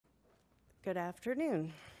Good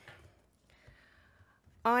afternoon.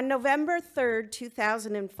 On November 3rd,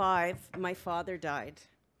 2005, my father died.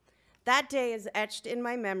 That day is etched in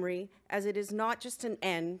my memory as it is not just an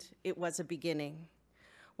end, it was a beginning.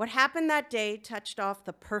 What happened that day touched off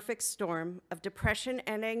the perfect storm of depression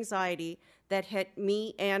and anxiety that hit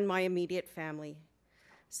me and my immediate family.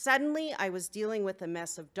 Suddenly, I was dealing with a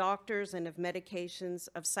mess of doctors and of medications,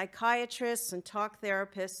 of psychiatrists and talk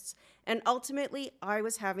therapists, and ultimately, I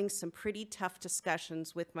was having some pretty tough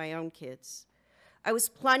discussions with my own kids. I was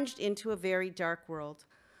plunged into a very dark world.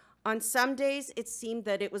 On some days, it seemed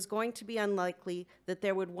that it was going to be unlikely that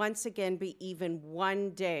there would once again be even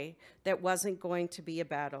one day that wasn't going to be a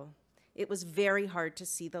battle. It was very hard to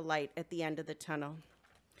see the light at the end of the tunnel.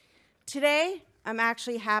 Today, I'm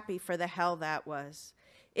actually happy for the hell that was.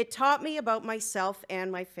 It taught me about myself and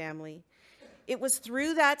my family. It was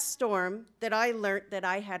through that storm that I learned that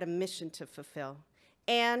I had a mission to fulfill,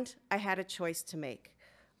 and I had a choice to make.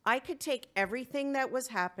 I could take everything that was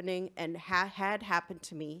happening and had happened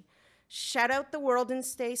to me, shut out the world and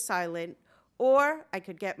stay silent, or I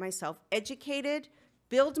could get myself educated,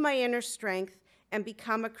 build my inner strength, and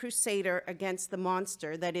become a crusader against the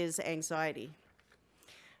monster that is anxiety.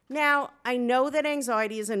 Now, I know that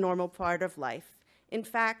anxiety is a normal part of life. In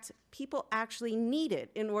fact, people actually need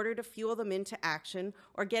it in order to fuel them into action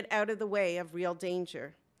or get out of the way of real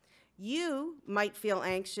danger. You might feel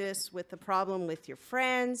anxious with a problem with your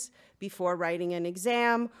friends, before writing an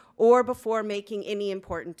exam, or before making any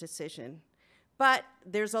important decision. But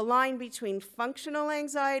there's a line between functional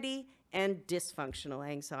anxiety and dysfunctional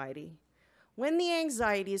anxiety. When the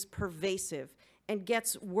anxiety is pervasive and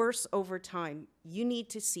gets worse over time, you need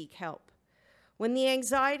to seek help. When the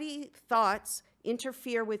anxiety thoughts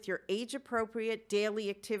interfere with your age-appropriate daily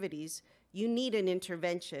activities, you need an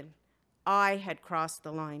intervention. I had crossed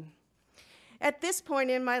the line. At this point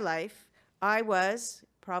in my life, I was,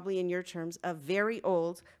 probably in your terms, a very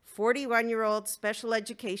old 41-year-old special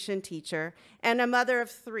education teacher and a mother of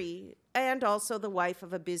 3, and also the wife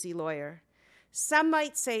of a busy lawyer. Some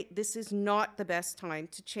might say this is not the best time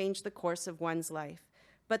to change the course of one's life,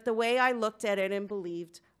 but the way I looked at it and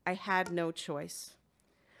believed, I had no choice.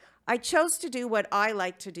 I chose to do what I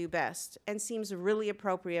like to do best and seems really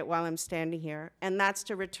appropriate while I'm standing here, and that's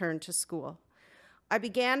to return to school. I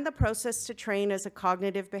began the process to train as a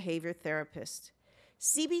cognitive behavior therapist.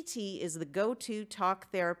 CBT is the go-to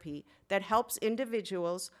talk therapy that helps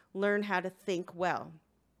individuals learn how to think well.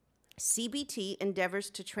 CBT endeavors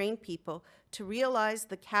to train people to realize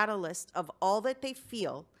the catalyst of all that they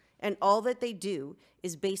feel and all that they do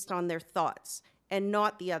is based on their thoughts and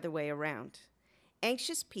not the other way around.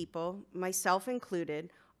 Anxious people, myself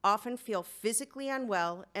included, often feel physically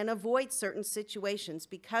unwell and avoid certain situations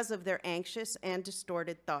because of their anxious and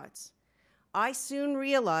distorted thoughts. I soon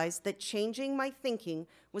realized that changing my thinking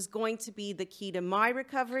was going to be the key to my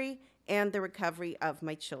recovery and the recovery of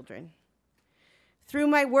my children. Through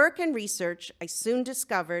my work and research, I soon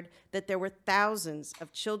discovered that there were thousands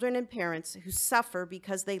of children and parents who suffer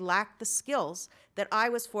because they lack the skills that I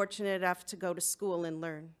was fortunate enough to go to school and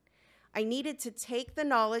learn. I needed to take the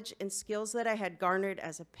knowledge and skills that I had garnered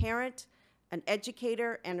as a parent, an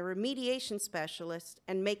educator, and a remediation specialist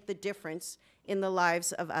and make the difference in the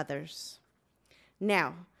lives of others.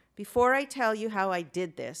 Now, before I tell you how I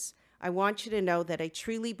did this, I want you to know that I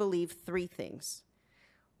truly believe 3 things.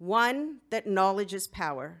 1, that knowledge is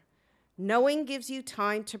power. Knowing gives you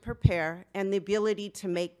time to prepare and the ability to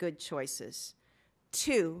make good choices.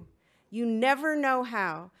 2, you never know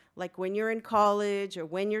how, like when you're in college or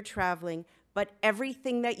when you're traveling, but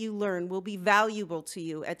everything that you learn will be valuable to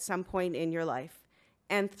you at some point in your life.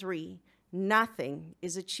 And 3, nothing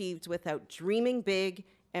is achieved without dreaming big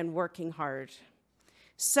and working hard.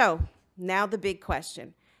 So, now the big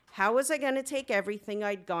question. How was I going to take everything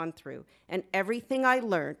I'd gone through and everything I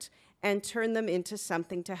learned and turn them into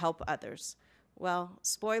something to help others? Well,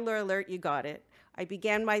 spoiler alert, you got it. I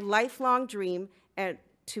began my lifelong dream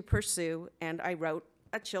to pursue, and I wrote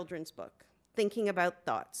a children's book, Thinking About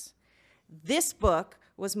Thoughts. This book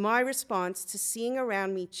was my response to seeing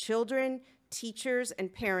around me children, teachers,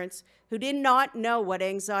 and parents who did not know what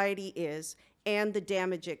anxiety is and the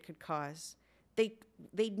damage it could cause.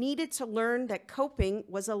 They needed to learn that coping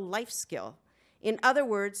was a life skill. In other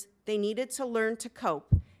words, they needed to learn to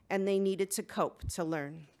cope, and they needed to cope to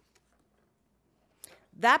learn.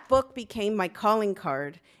 That book became my calling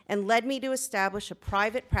card and led me to establish a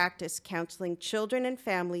private practice counseling children and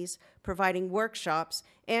families, providing workshops,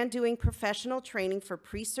 and doing professional training for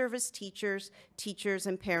pre-service teachers,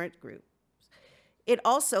 and parent groups. It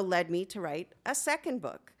also led me to write a second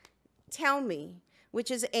book, Tell Me, which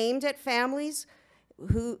is aimed at families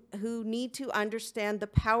who need to understand the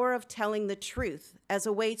power of telling the truth as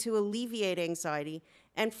a way to alleviate anxiety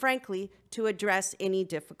and, frankly, to address any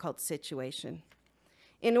difficult situation.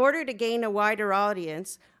 In order to gain a wider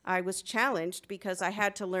audience, I was challenged because I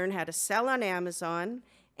had to learn how to sell on Amazon,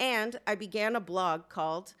 and I began a blog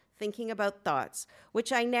called Thinking About Thoughts,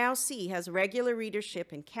 which I now see has regular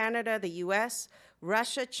readership in Canada, the US,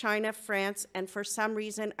 Russia, China, France, and for some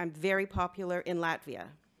reason, I'm very popular in Latvia.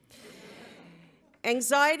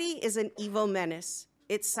 Anxiety is an evil menace.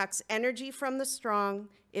 It sucks energy from the strong,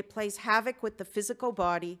 it plays havoc with the physical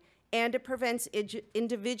body, and it prevents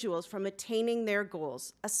individuals from attaining their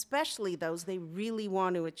goals, especially those they really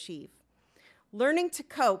want to achieve. Learning to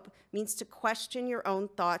cope means to question your own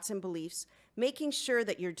thoughts and beliefs, making sure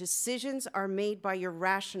that your decisions are made by your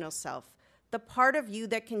rational self, the part of you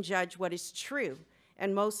that can judge what is true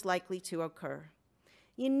and most likely to occur.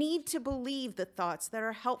 You need to believe the thoughts that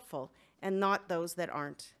are helpful and not those that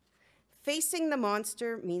aren't. Facing the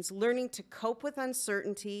monster means learning to cope with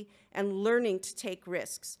uncertainty and learning to take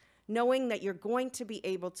risks, knowing that you're going to be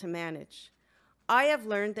able to manage. I have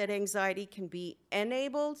learned that anxiety can be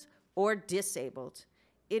enabled or disabled.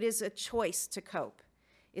 It is a choice to cope.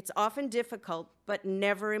 It's often difficult, but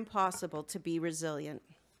never impossible to be resilient.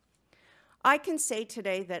 I can say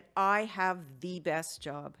today that I have the best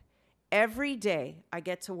job. Every day, I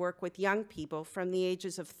get to work with young people from the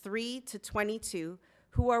ages of 3 to 22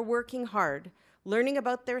 who are working hard, learning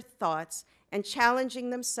about their thoughts, and challenging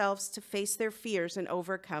themselves to face their fears and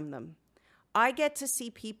overcome them. I get to see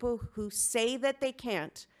people who say that they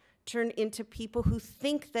can't turn into people who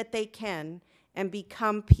think that they can and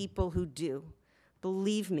become people who do.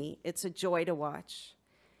 Believe me, it's a joy to watch.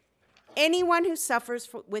 Anyone who suffers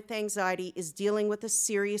with anxiety is dealing with a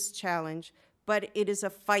serious challenge, but it is a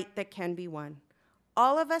fight that can be won.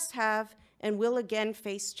 All of us have and will again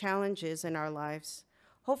face challenges in our lives.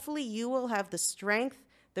 Hopefully you will have the strength,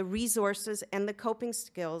 the resources, and the coping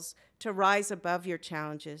skills to rise above your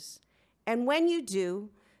challenges. And when you do,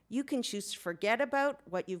 you can choose to forget about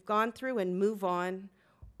what you've gone through and move on,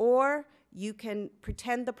 or you can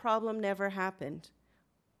pretend the problem never happened,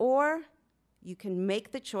 or you can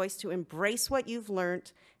make the choice to embrace what you've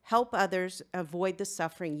learned, help others avoid the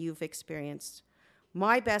suffering you've experienced.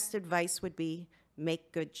 My best advice would be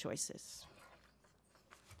make good choices.